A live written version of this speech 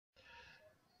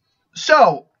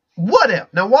So, what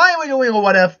if? Now, why am I doing a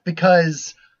what if?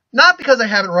 Not because I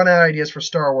haven't run out of ideas for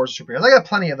Star Wars superheroes. I got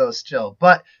plenty of those still.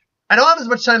 But I don't have as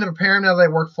much time to prepare them now that I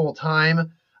work full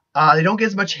time. They don't get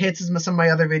as much hits as some of my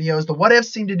other videos. The what ifs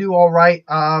seem to do all right.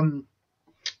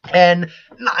 And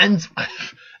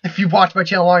if you've watched my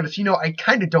channel long enough, you know I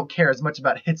kind of don't care as much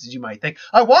about hits as you might think.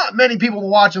 I want many people to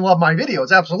watch and love my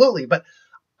videos, absolutely. But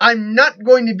I'm not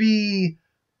going to be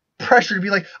pressured to be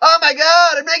like, oh my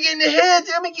god, I'm not getting the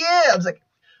hits. Oh my god. I was like,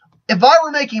 if I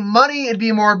were making money, it'd be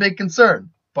a more big concern.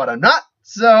 But I'm not,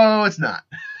 so it's not.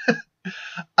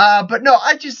 But no,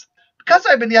 because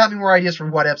I've been having more ideas for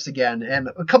what ifs again, and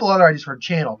a couple other ideas for the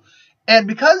channel, and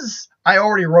because I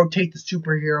already rotate the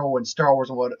superhero and Star Wars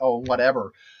and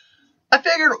whatever, I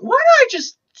figured, why don't I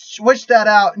just switch that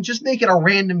out and just make it a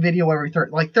random video every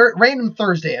Thursday, like random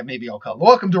Thursday, maybe I'll call it.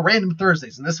 Welcome to Random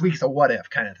Thursdays, and this week's a what if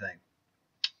kind of thing.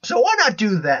 So why not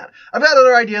do that? I've got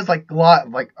other ideas, I've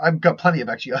got plenty of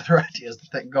actually other ideas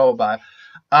to go by.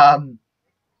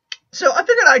 So I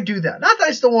figured I'd do that. Not that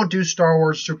I still won't do Star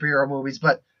Wars superhero movies,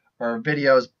 or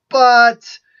videos,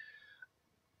 but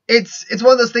it's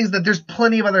one of those things that there's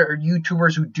plenty of other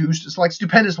YouTubers who do. Just like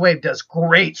Stupendous Wave does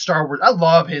great Star Wars. I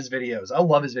love his videos. I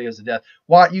love his videos to death.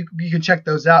 You can check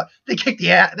those out. They kick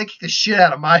the shit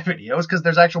out of my videos because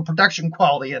there's actual production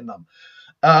quality in them.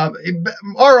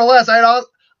 More or less,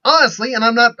 honestly, and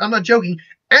I'm not joking,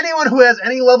 anyone who has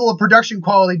any level of production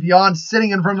quality beyond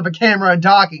sitting in front of a camera and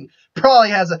talking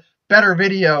probably has better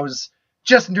videos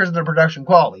just in terms of their production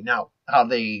quality. Now, how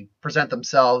they present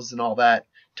themselves and all that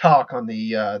talk on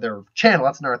their channel,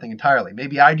 that's another thing entirely.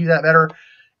 Maybe I do that better.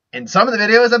 In some of the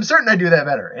videos, I'm certain I do that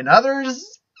better. In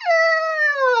others,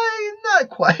 not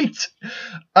quite.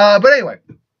 But anyway,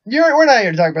 we're not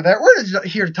here to talk about that. We're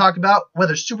here to talk about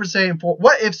whether Super Saiyan 4,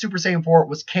 what if Super Saiyan 4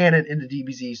 was canon in the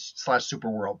DBZ/Super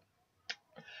World.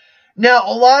 Now,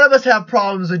 a lot of us have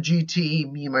problems with GT,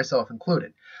 me and myself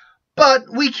included. But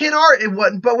we can argue,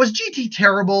 but was GT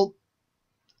terrible?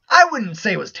 I wouldn't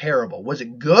say it was terrible. Was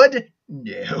it good?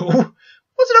 No.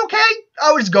 Was it okay?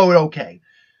 I would just go with okay.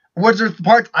 Was there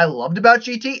parts I loved about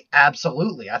GT?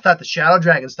 Absolutely. I thought the Shadow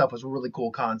Dragon stuff was a really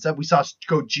cool concept. We saw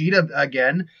Gogeta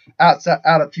again out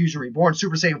of Fusion Reborn.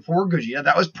 Super Saiyan 4 Gogeta.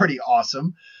 That was pretty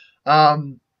awesome.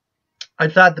 I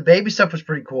thought the baby stuff was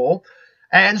pretty cool.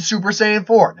 And Super Saiyan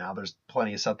 4. Now, there's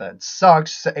plenty of stuff that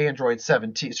sucks. Android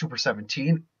 17, Super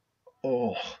 17.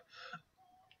 Oh.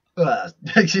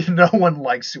 No one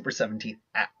likes Super 17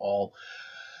 at all.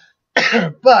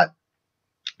 But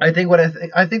I think what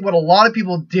a lot of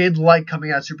people did like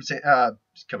coming out of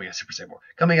coming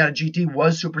out of GT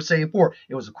was Super Saiyan 4.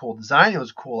 It was a cool design, it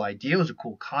was a cool idea, it was a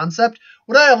cool concept.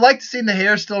 Would I have liked to see the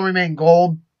hair still remain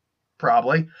gold?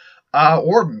 Probably.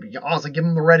 Or honestly, give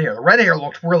him the red hair. The red hair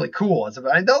looked really cool.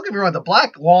 Don't get me wrong, the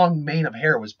black long mane of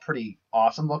hair was pretty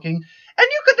awesome looking. And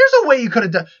there's a way you could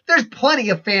have done. There's plenty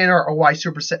of fan art of why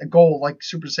Super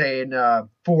Saiyan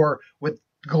 4 with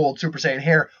gold Super Saiyan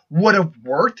hair would have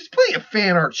worked. There's plenty of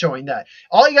fan art showing that.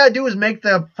 All you gotta do is make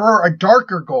the fur a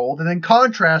darker gold and then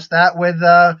contrast that with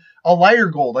a lighter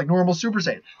gold like normal Super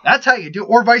Saiyan. That's how you do it,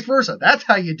 or vice versa. That's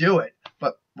how you do it.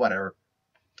 But whatever.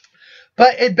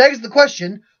 But it begs the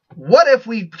question, what if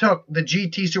we took the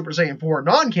GT Super Saiyan 4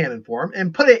 non-canon form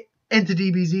and put it into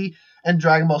DBZ and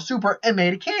Dragon Ball Super and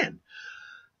made it canon?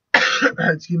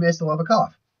 Excuse me, I still have a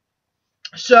cough.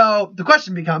 So the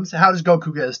question becomes, how does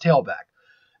Goku get his tail back?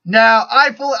 Now,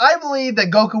 I believe that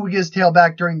Goku would get his tail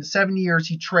back during the 7 years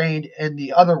he trained in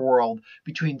the other world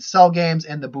between Cell Games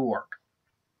and the Buu arc.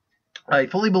 I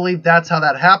fully believe that's how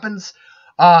that happens.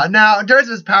 Now, in terms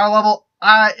of his power level,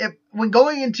 when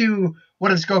going into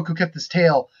what if Goku kept his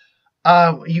tail,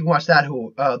 you can watch that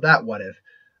what if.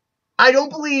 I don't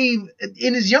believe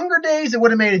in his younger days it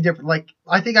would have made a difference. Like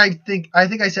I think I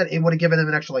said it would have given him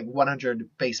an extra 100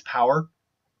 base power.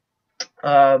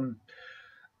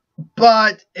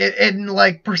 But in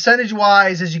percentage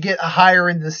wise, as you get higher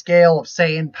in the scale of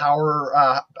Saiyan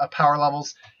power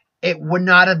levels, it would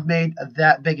not have made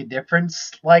that big a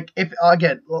difference. Like if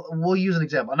again, we'll use an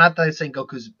example. Not that I'm saying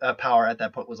Goku's power at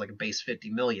that point was like a base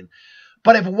 50 million.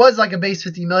 But if it was like a base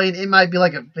 50 million, it might be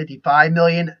like a 55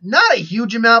 million. Not a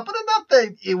huge amount, but enough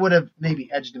that it would have maybe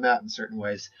edged him out in certain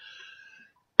ways.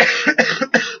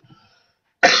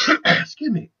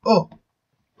 Excuse me. Oh.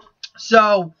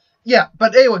 So, yeah.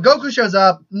 But anyway, Goku shows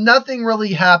up. Nothing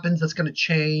really happens that's going to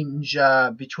change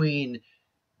between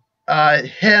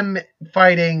him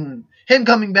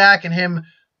coming back and him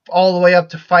all the way up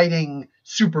to fighting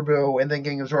Super Buu and then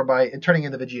getting absorbed by and turning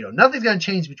into Vegito. Nothing's going to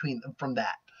change from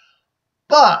that.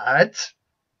 But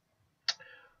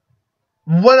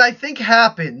what I think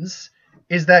happens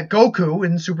is that Goku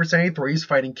in Super Saiyan 3 is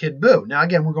fighting Kid Buu. Now,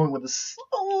 again, we're going with a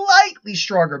slightly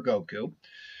stronger Goku.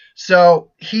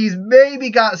 So he's maybe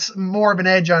got more of an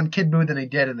edge on Kid Buu than he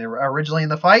did originally in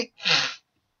the fight.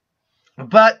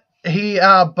 But he,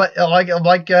 like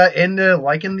in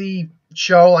the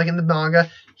show, like in the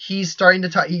manga, he's starting to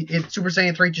Super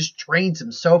Saiyan 3 just trains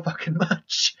him so fucking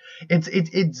much. It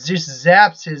just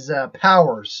zaps his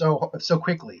power so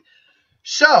quickly.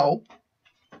 So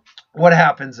what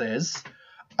happens is,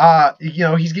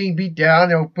 he's getting beat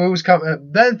down. Boo's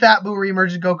coming. Then Fat Buu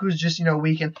reemerges. Goku's just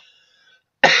weakened.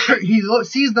 He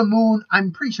sees the moon.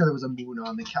 I'm pretty sure there was a moon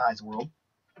on the Kai's world.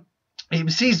 He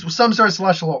sees some sort of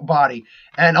celestial body,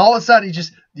 and all of a sudden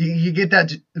you get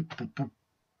that.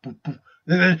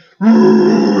 And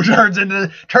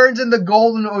then turns into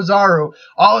Golden Ozaru.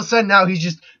 All of a sudden now he's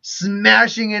just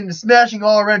smashing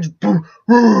all around,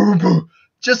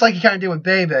 just like he kind of did with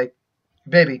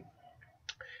Baby.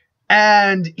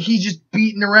 And he's just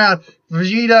beating around.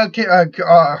 Vegeta,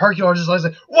 Hercule is just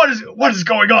like, what is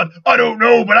going on? I don't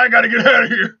know, but I gotta get out of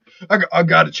here. I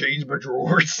gotta change my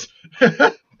drawers.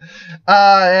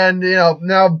 And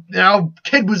now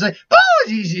Kid Buu's like,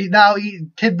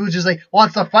 Kid Buu just like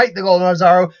wants to fight the Golden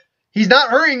Ozaru. He's not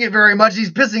hurrying it very much.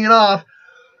 He's pissing it off.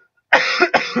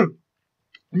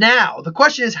 Now the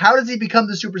question is, how does he become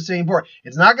the Super Saiyan 4?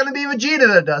 It's not going to be Vegeta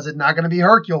that does it. Not going to be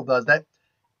Hercule does that.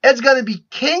 It's going to be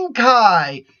King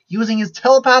Kai using his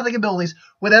telepathic abilities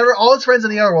with all his friends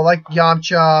in the other world, like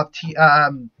Yamcha,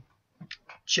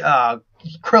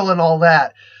 Krillin, all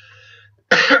that.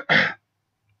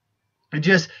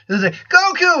 It's like,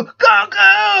 Goku!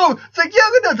 It's like,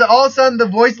 yeah, all of a sudden the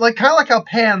voice, kind of like how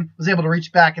Pan was able to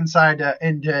reach back inside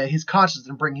into his consciousness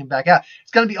and bring him back out.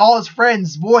 It's gonna be all his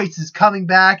friends' voices coming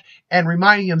back and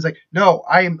reminding him, like, no,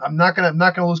 I'm not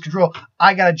gonna lose control.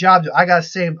 I got a job to. I gotta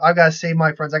save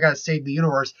my friends. I gotta save the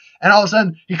universe. And all of a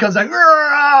sudden he comes like,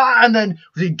 and then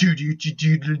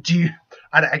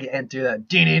I can't do that.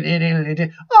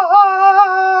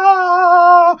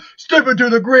 Step into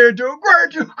the Grand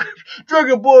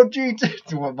Dragon Ball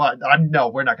GT. No,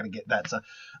 we're not going to get that. So,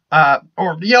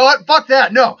 or, you know what? Fuck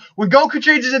that. No. When Goku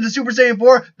changes into Super Saiyan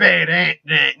 4,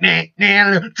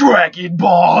 Dragon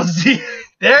Ball Z.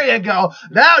 There you go.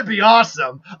 That would be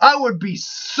awesome. I would be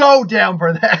so down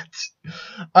for that.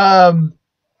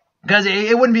 Because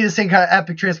it wouldn't be the same kind of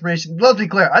epic transformation. Let's be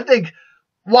clear. I think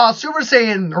while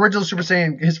original Super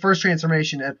Saiyan, his first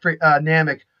transformation at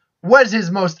Namek was his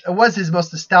most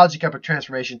nostalgic epic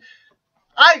transformation.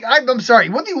 I'm sorry,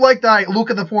 whether you like the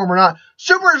look of the form or not,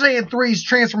 Super Saiyan 3's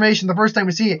transformation the first time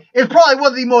we see it is probably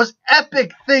one of the most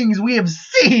epic things we have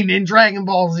seen in Dragon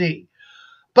Ball Z.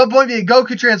 But point being,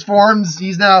 Goku transforms.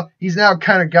 He's now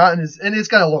kind of gotten his, and it's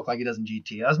gonna look like he does in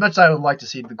GT. As much as I would like to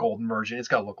see the golden version, it's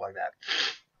gonna look like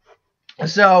that.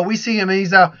 So we see him, and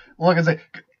he's now looking like,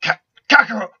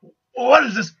 Kakarot, what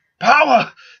is this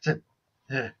power?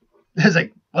 It's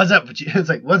like, what's up, Vegeta? It's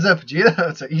like, what's up,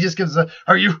 Vegeta? It's like, he just gives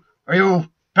are you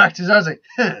back to his eyes? Like,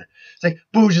 it's like,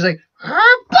 Boo's just like,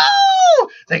 Boo!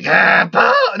 It's like,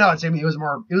 Boo! No, it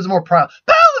was more proud.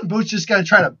 Boo! And Boo's just gonna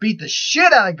try to beat the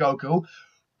shit out of Goku.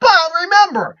 But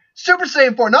remember, Super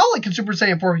Saiyan 4, not only can Super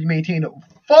Saiyan 4 be maintained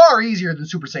far easier than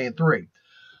Super Saiyan 3,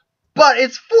 but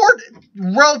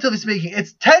relatively speaking,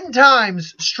 it's 10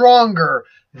 times stronger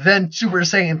than Super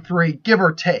Saiyan 3, give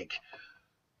or take.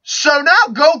 So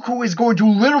now Goku is going to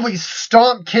literally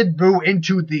stomp Kid Buu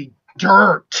into the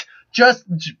dirt. Just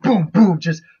boom, boom,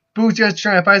 just Boo's just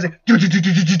trying to fight.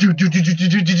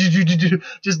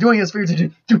 Just doing his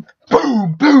fingers.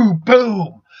 Boom, boom,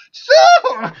 boom.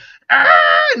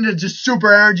 And just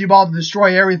super energy ball to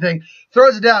destroy everything.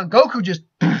 Throws it down. Goku just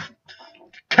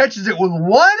catches it with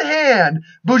one hand.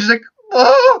 Boo's just like,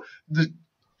 oh,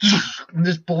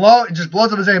 just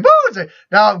blows up and saying, boo.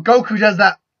 Now Goku does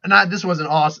that. And this wasn't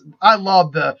awesome. I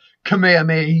love the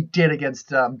Kamehameha he did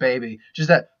against Baby. Just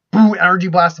that boom, energy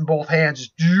blast in both hands,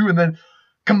 just and then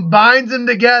combines them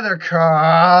together.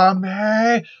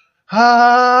 Kamehameha.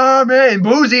 And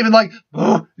Boo's even like,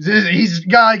 Boo. He's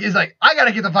like, I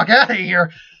gotta get the fuck out of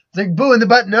here. It's like, Boo in the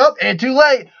button, nope, and too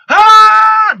late.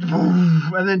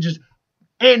 And then just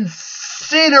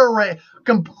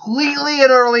completely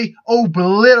and utterly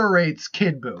obliterates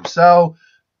Kid Buu. So,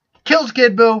 kills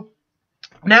Kid Buu.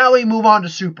 Now we move on to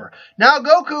Super. Now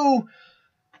Goku,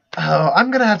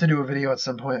 I'm gonna have to do a video at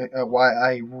some point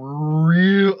why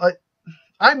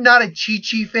I'm not a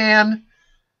Chi-Chi fan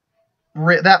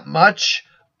that much,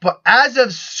 but as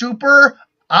of Super,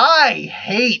 I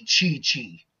hate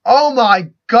Chi-Chi. Oh my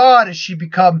god, has she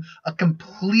become a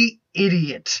complete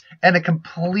idiot and a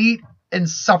complete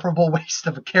insufferable waste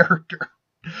of a character.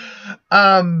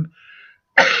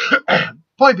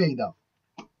 Point being, though,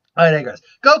 I digress.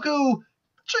 Goku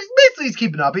basically he's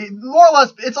keeping up. More or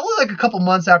less, it's only like a couple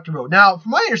months after Road. Now,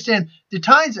 from what I understand, the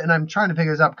times, and I'm trying to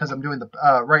figure this out because I'm doing the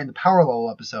writing the power level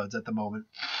episodes at the moment.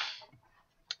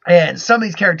 And some of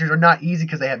these characters are not easy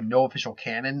because they have no official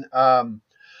canon power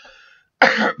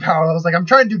levels. Like I'm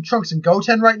trying to do Trunks and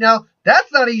Goten right now.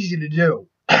 That's not easy to do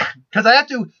because I have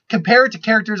to compare it to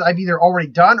characters I've either already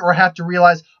done or have to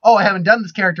realize, oh, I haven't done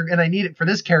this character and I need it for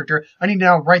this character. I need to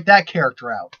now write that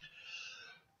character out.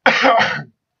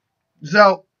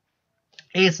 So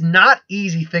it's not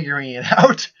easy figuring it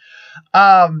out.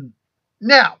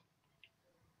 Now,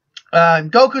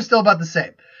 Goku's still about the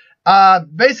same.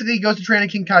 Basically, he goes to train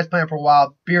at King Kai's planet for a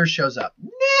while. Beerus shows up.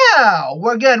 Now,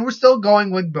 again, we're still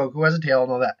going with Goku as a tail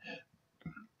and all that.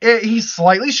 He's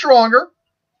slightly stronger.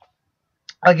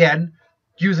 Again,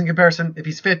 using comparison, if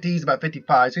he's 50, he's about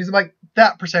 55. So he's about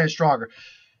that percentage stronger.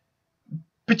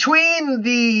 Between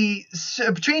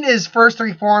his first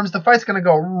three forms, the fight's going to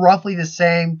go roughly the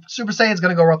same. Super Saiyan's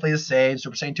going to go roughly the same.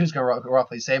 Super Saiyan 2 is going to go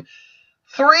roughly the same.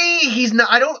 3, he's not.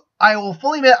 I will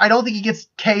fully admit, I don't think he gets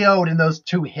KO'd in those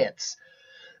 2 hits.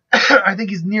 I think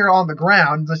he's near on the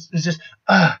ground. It's just,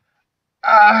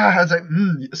 it's like,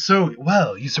 so,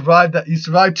 well, you survived that. You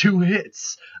survived 2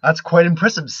 hits. That's quite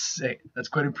impressive,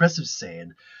 Saiyan.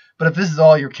 But if this is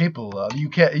all you're capable of, you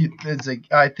can't. It's like,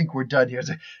 I think we're done here. It's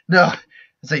like, no.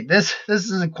 It's like, this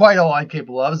isn't quite all I'm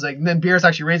capable of. It's like, and then Beerus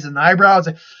actually raises an eyebrow. It's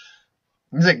like,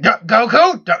 he's like,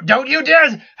 Goku, don't you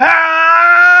dare!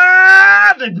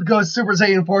 Ah! It goes Super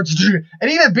Saiyan 4.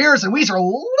 And even Beerus and Whis are a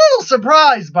little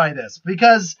surprised by this.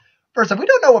 Because, first off, we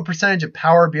don't know what percentage of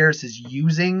power Beerus is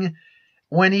using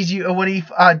when he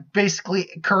basically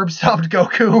curb stomped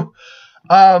Goku.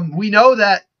 We know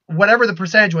that whatever the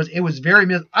percentage was, it was very...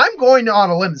 I'm going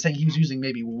on a limb saying he was using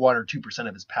maybe 1 or 2%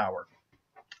 of his power.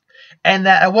 And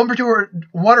that at 1 or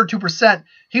 2%,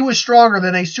 he was stronger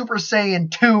than a Super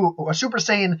Saiyan 2 or Super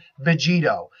Saiyan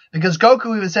Vegito. Because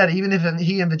Goku even said even if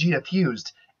he and Vegeta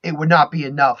fused, it would not be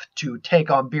enough to take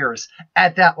on Beerus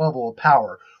at that level of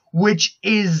power. Which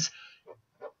is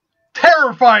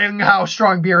terrifying how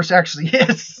strong Beerus actually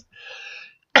is.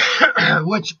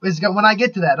 Which is when I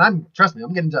get to that, trust me,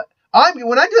 I'm getting to...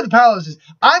 when I do the power levels,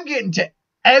 I'm getting to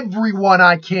everyone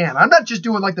I can. I'm not just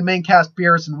doing like the main cast,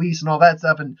 Beerus and Whis and all that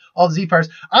stuff and all the Z-Fighters.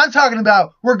 I'm talking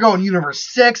about we're going Universe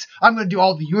 6. I'm going to do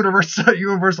all the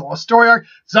Universal Story Arc,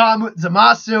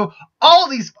 Zamasu. All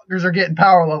these fuckers are getting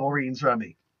power level readings from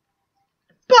me.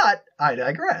 But I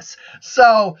digress.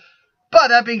 So, but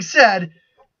that being said,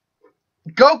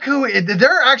 Goku,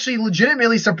 they're actually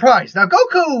legitimately surprised. Now,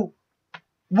 Goku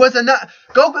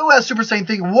as Super Saiyan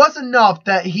thing was enough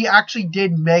that he actually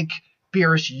did make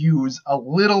Beerus use a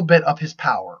little bit of his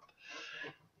power.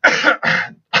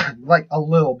 Like a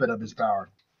little bit of his power.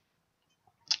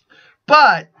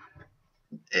 But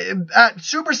at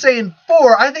Super Saiyan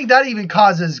 4, I think that even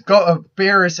causes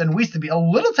Beerus and Whis to be a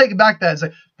little taken back that it's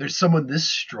like, there's someone this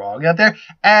strong out there.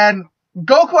 And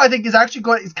Goku, I think, is actually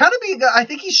going... It's kind of being... I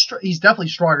think he's definitely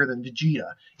stronger than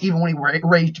Vegeta, even when he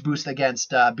rage boost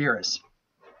against Beerus.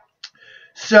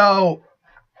 So...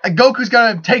 Goku's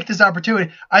gonna take this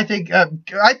opportunity. I think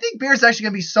Beerus is actually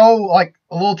gonna be so like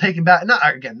a little taken back. Not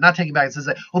taken back. It says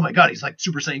like, oh my god, he's like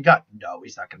Super Saiyan God. No,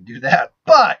 he's not gonna do that.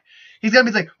 But he's gonna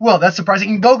be like, well, that's surprising.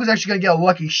 And Goku's actually gonna get a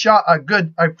lucky shot, a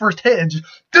good first hit, and just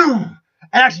boom,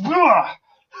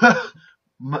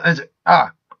 and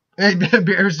actually,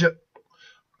 Beerus just,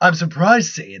 I'm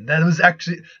surprised, Saiyan.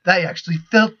 I actually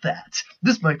felt that.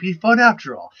 This might be fun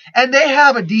after all. And they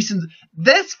have a decent...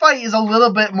 This fight is a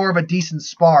little bit more of a decent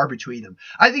spar between them.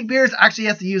 I think Beerus actually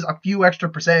has to use a few extra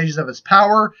percentages of his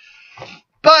power,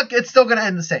 but it's still going to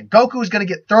end the same. Goku is going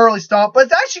to get thoroughly stomped, but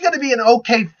it's actually going to be an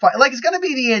okay fight. Like, it's going to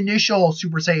be the initial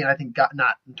Super Saiyan, I think,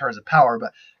 not in terms of power,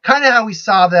 but kind of how we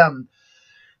saw them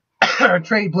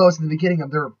trade blows in the beginning of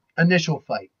their initial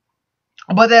fight.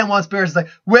 But then once Beerus is like,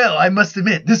 well, I must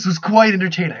admit, this was quite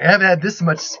entertaining. I haven't had this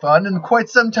much fun in quite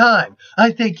some time.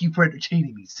 I thank you for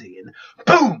entertaining me, Saiyan.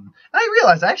 Boom! And I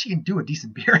realized I actually can do a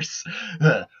decent Beerus.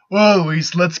 Well,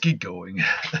 Whis, let's get going.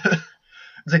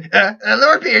 It's like,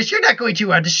 Lord Beerus, you're not going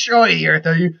to destroy the Earth,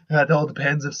 are you? It all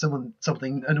depends if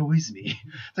something annoys me.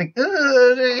 It's like,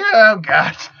 oh,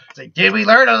 God. It's like, did we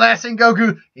learn a lesson,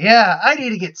 Goku? Yeah, I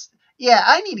need to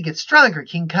get stronger,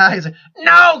 King Kai. Like,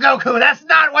 no, Goku, that's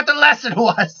not what the lesson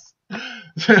was.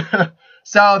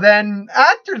 So then,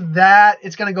 after that,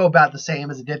 it's going to go about the same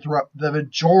as it did throughout the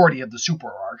majority of the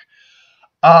Super Arc.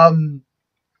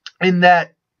 In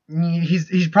that,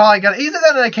 he's probably going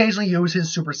to occasionally use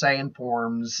his Super Saiyan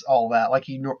forms, all that, like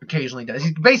he occasionally does.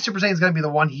 His base Super Saiyan is going to be the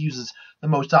one he uses the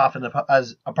most often,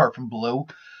 apart from Blue.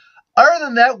 Other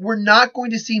than that, we're not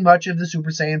going to see much of the Super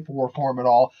Saiyan 4 form at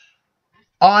all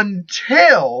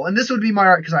until, and this would be my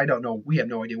art because I don't know, we have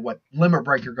no idea what Limit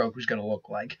Breaker Goku's going to look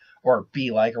like or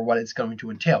be like or what it's going to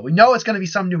entail. We know it's going to be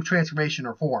some new transformation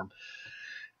or form.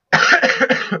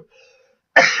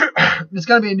 It's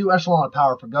going to be a new echelon of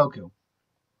power for Goku.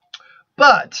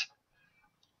 But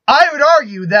I would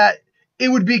argue that it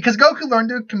would be because Goku learned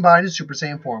to combine his Super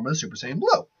Saiyan form with Super Saiyan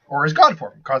Blue, or his God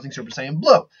form, causing Super Saiyan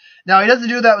Blue. Now, he doesn't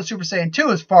do that with Super Saiyan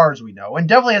 2 as far as we know, and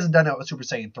definitely hasn't done that with Super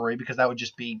Saiyan 3 because that would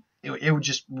just be, it would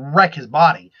just wreck his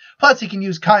body. Plus, he can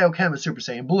use Kaioken with Super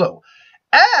Saiyan Blue.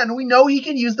 And we know he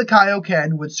can use the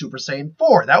Kaioken with Super Saiyan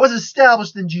 4. That was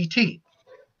established in GT.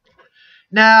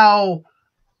 Now,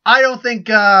 I don't think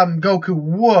Goku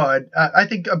would. I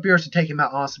think Beerus would take him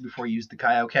out, honestly, before he used the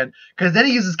Kaioken. Because then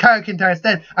he uses Kaioken times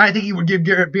 10. I think he would give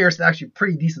Beerus an actually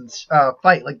pretty decent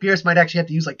fight. Like, Beerus might actually have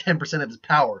to use like 10% of his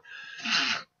power.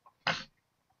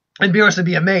 And Beerus would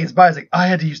be amazed by it. He's like, I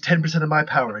had to use 10% of my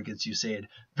power against you, Saiyan.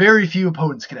 Very few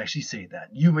opponents can actually say that.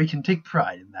 You can take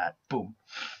pride in that. Boom.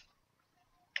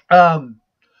 But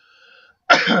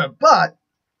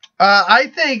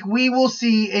I think we will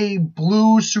see a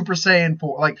blue Super Saiyan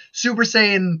 4, like Super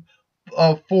Saiyan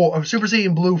 4, Super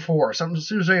Saiyan Blue 4, something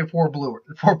Super Saiyan 4 Blue,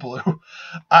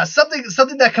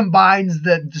 something that combines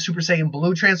the Super Saiyan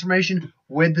Blue transformation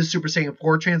with the Super Saiyan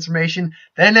 4 transformation.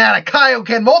 Then add a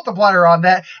Kaioken multiplier on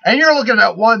that, and you're looking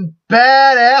at one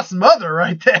badass mother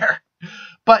right there.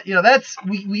 But you know, that's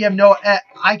we have no.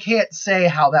 I can't say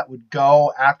how that would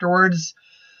go afterwards.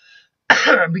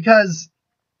 Because,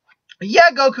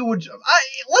 yeah, Goku would.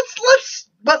 Let's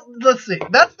see.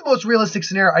 That's the most realistic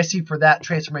scenario I see for that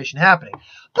transformation happening.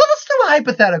 But let's do a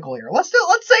hypothetical here. Let's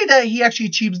say that he actually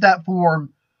achieves that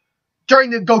form during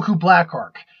the Goku Black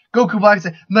arc. Goku Black is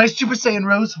like, my Super Saiyan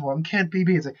Rose form can't be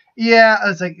beat. It's like, yeah.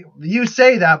 It's like, you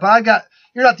say that, but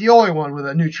you're not the only one with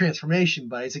a new transformation.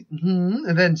 But it's like,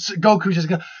 and then Goku just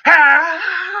goes,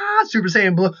 Super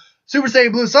Saiyan Blue. Super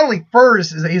Saiyan Blue suddenly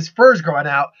his fur's growing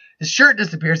out, his shirt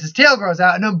disappears, his tail grows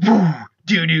out, and then boom,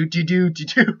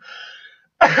 do-do-do-do-do-do.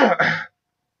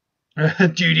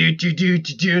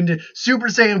 Do-do-do-do-do-do, and Super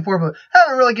Saiyan 4, but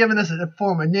haven't really given this a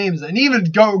form of names, and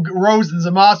even Rose and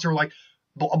Zamasu were like,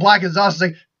 Black and Zamasu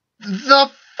like,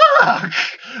 the fuck?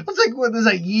 It's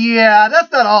like, yeah,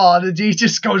 that's not all, and he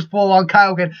just goes full on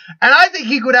Kaioken, and I think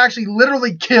he could actually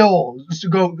literally kill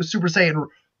Super Saiyan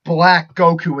Black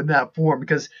Goku in that form,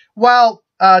 because while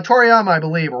Toriyama, I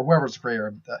believe, or whoever's the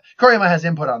creator, Toriyama has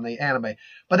input on the anime,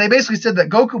 but they basically said that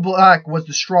Goku Black was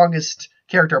the strongest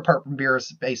character apart from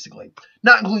Beerus, basically,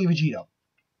 not including Vegeta,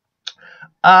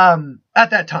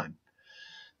 at that time,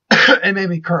 and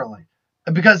maybe currently,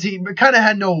 because he kind of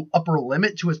had no upper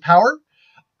limit to his power.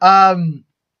 I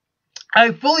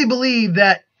fully believe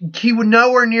that he would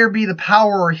nowhere near be the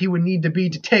power he would need to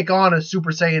be to take on a Super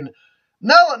Saiyan.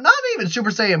 No, not even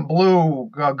Super Saiyan Blue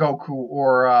Goku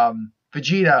or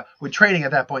Vegeta with training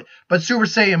at that point, but Super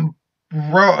Saiyan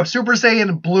Blue, Super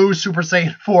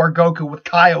Saiyan 4 Goku with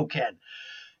Kaioken.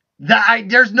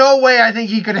 There's no way I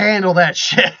think he could handle that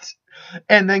shit.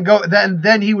 And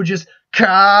then he would just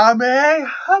Kaioken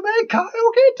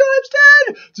times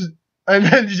 10. And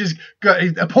then just go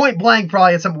a point blank,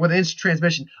 probably at something with instant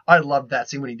transmission. I loved that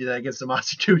scene when he did that against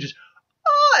Zamasu too. Just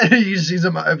and you just see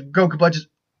Goku Blood just.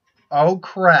 Oh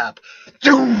crap.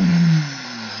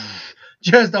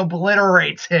 Just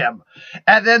obliterates him.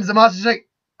 And then Zamasu's like,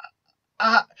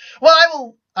 I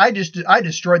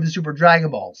destroyed the Super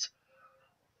Dragon Balls.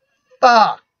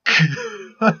 Fuck.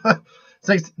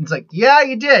 It's like, yeah,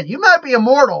 you did. You might be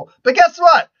immortal, but guess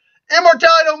what?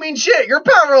 Immortality don't mean shit. Your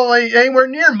power ain't anywhere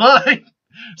near mine.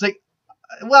 It's like,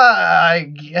 well,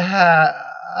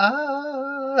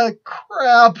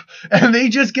 crap. And he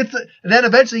just gets it. And then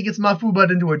eventually he gets Mafuba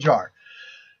into a jar.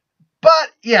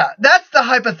 But yeah, that's the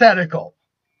hypothetical.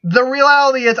 The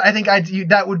reality is, I think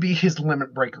that would be his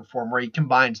limit breaker form where he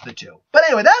combines the two. But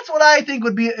anyway, that's what I think it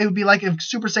would be like if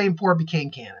Super Saiyan 4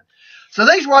 became canon. So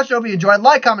thanks for watching. I hope you enjoyed.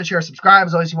 Like, comment, share, subscribe.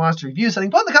 As always, if you want us to review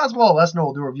something, put in the comments below. Let us know.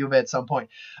 We'll do a review of it at some point.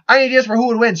 Any ideas for who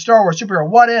would win? Star Wars, superhero,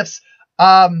 what ifs,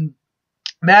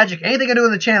 magic, anything I do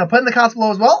in the channel, put in the comments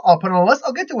below as well. I'll put it on a list.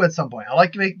 I'll get to it at some point. I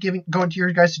like going to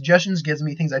your guys' suggestions. Gives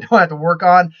me things I don't have to work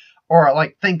on or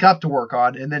like think up to work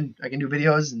on, and then I can do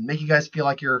videos and make you guys feel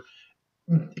like you're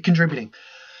contributing.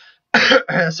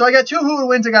 So I got 2 who would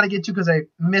wins I got to get to because I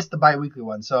missed the bi-weekly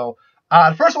one. So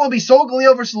the first one will be Sol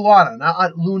Galeo versus Luana,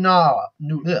 not Lunala.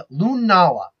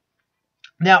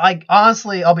 Now,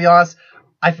 I'll be honest,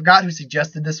 I forgot who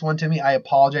suggested this one to me. I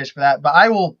apologize for that, but I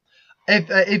will.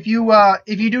 If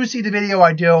you do see the video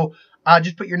I do,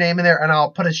 just put your name in there, and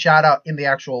I'll put a shout out in the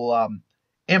actual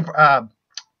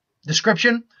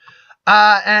description.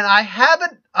 And I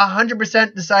haven't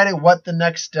 100% decided what the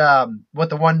next, what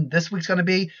the one this week's going to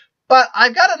be, but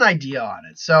I've got an idea on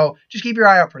it. So just keep your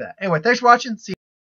eye out for that. Anyway, thanks for watching. See you.